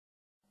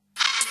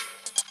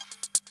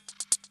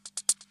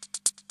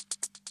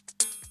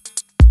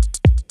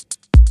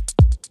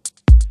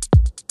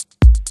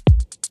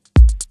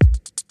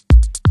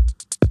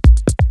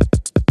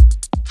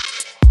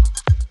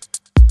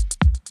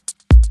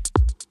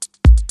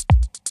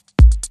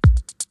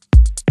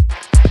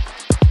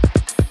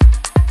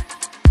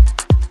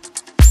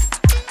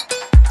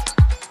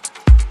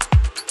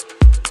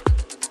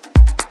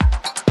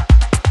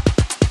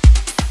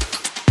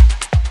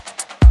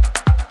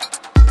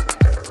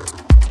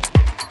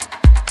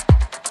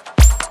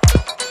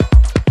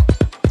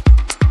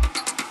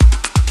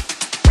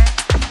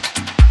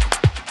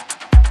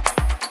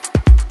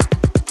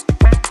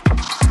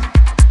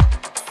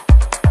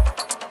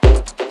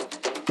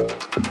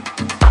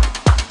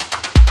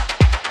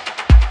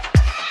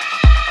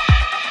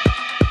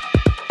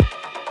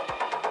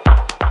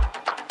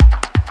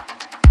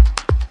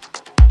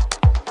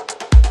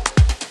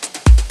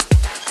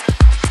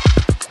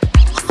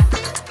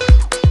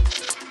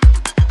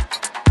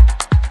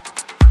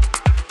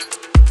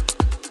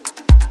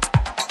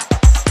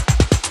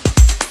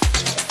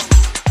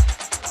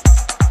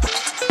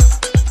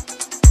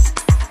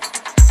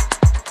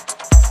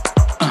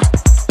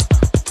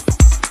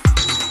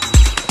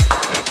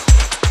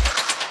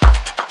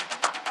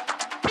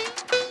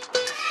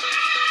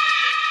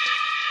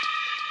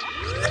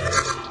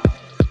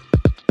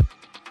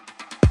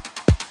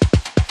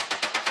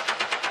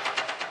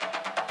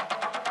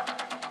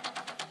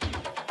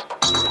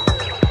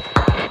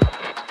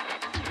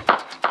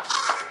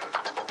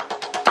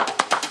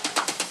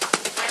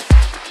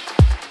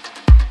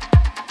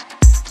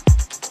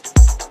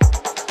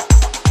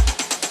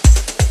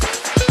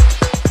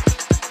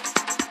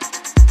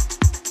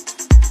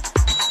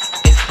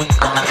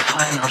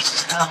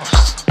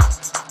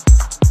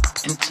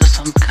into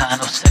some kind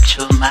of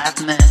sexual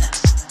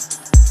madness.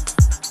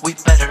 We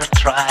better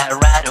try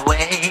right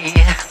away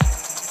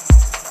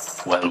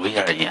while we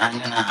are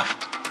young enough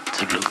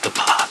to look the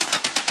part.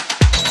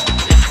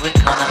 If we're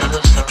gonna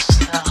lose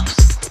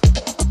ourselves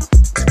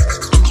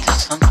into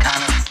some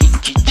kind of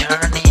kinky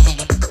journey,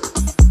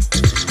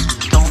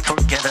 don't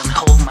forget and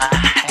hold my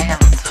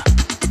hand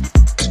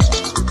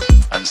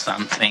and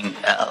something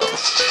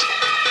else.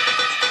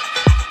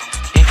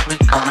 If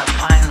we're gonna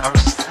find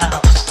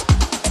ourselves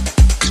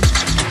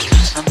into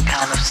some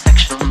kind of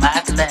sexual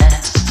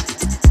madness,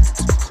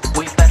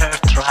 we better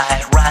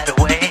try right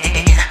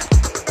away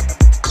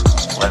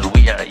while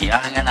we are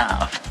young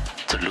enough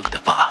to look the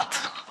part.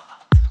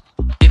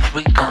 If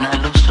we're gonna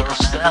lose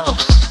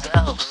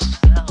ourselves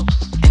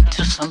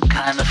into some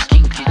kind of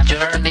kinky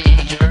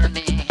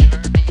journey,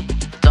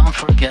 don't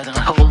forget and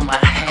hold my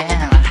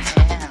hand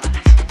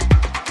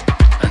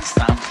and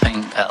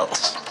something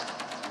else.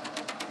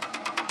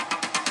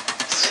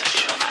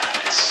 Sexual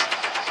madness.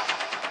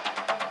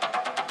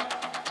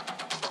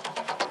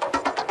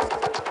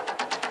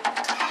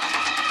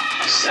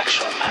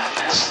 Sexual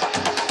madness.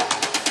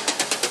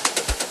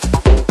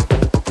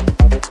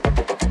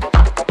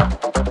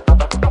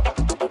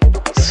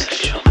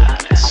 Sexual madness. Sexual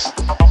madness.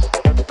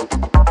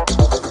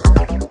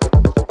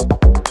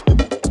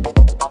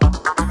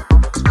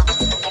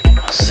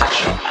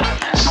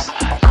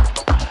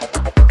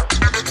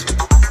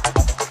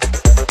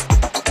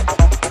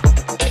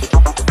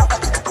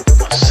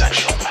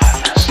 Sexual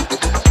madness.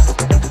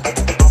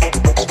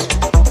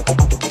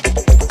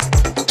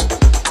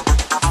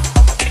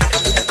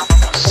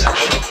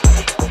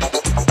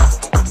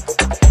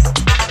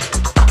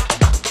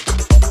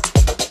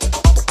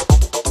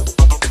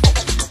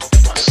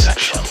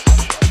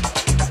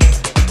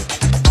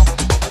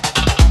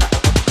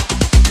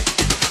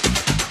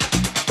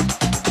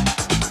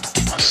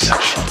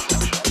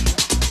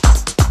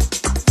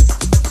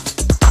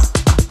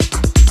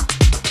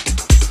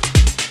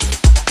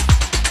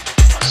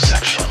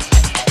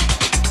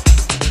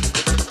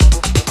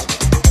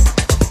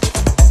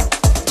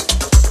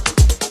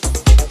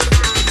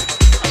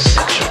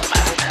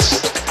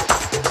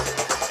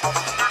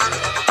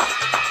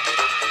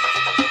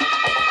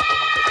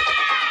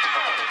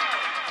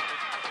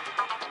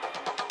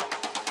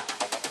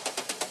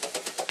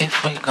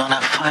 If we're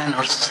gonna find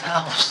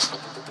ourselves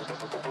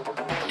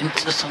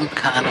into some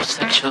kind of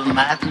sexual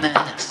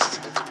madness,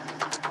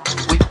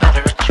 we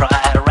better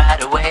try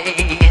right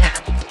away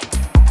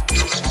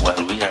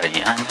while we are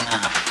young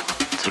enough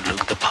to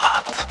look the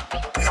part.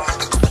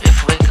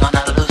 If we're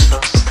gonna lose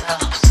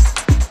ourselves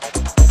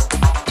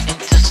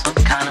into some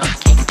kind of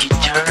kinky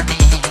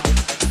journey,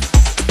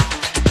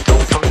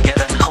 don't forget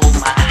and hold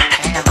my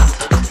hand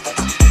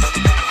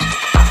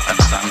and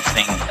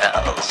something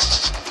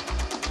else.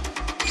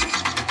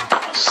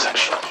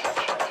 Sexual.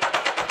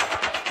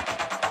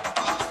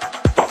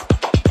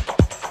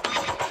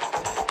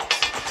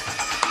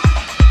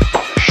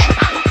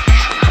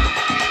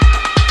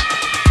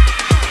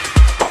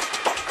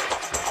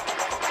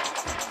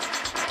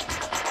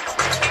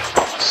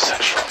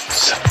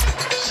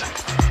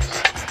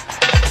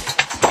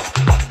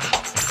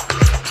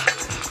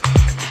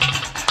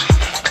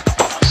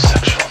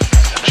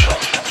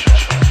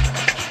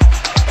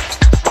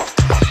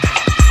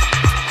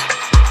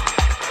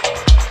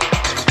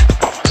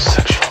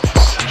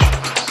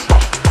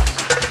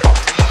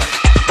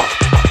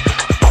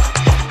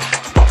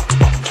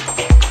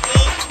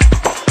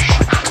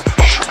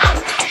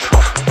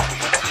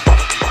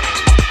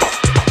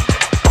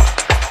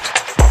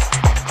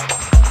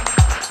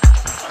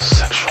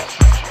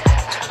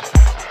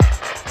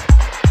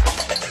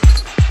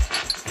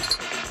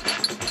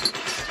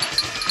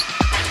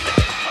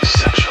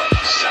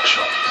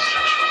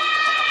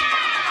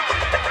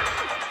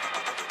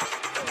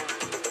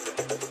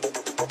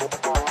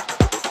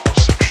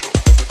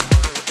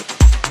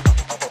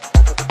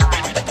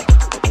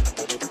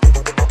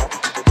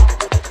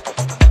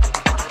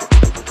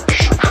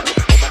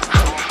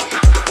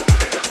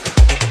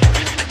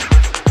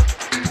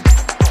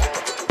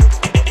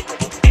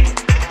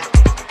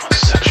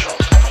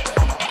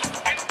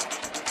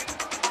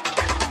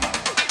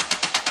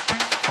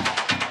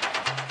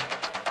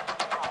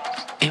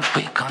 If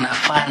we're gonna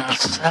find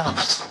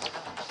ourselves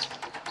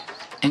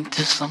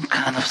into some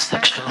kind of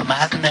sexual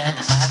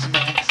madness,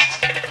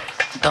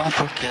 don't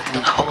forget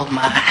and hold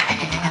my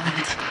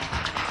hand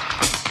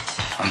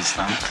on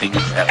something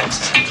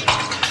else.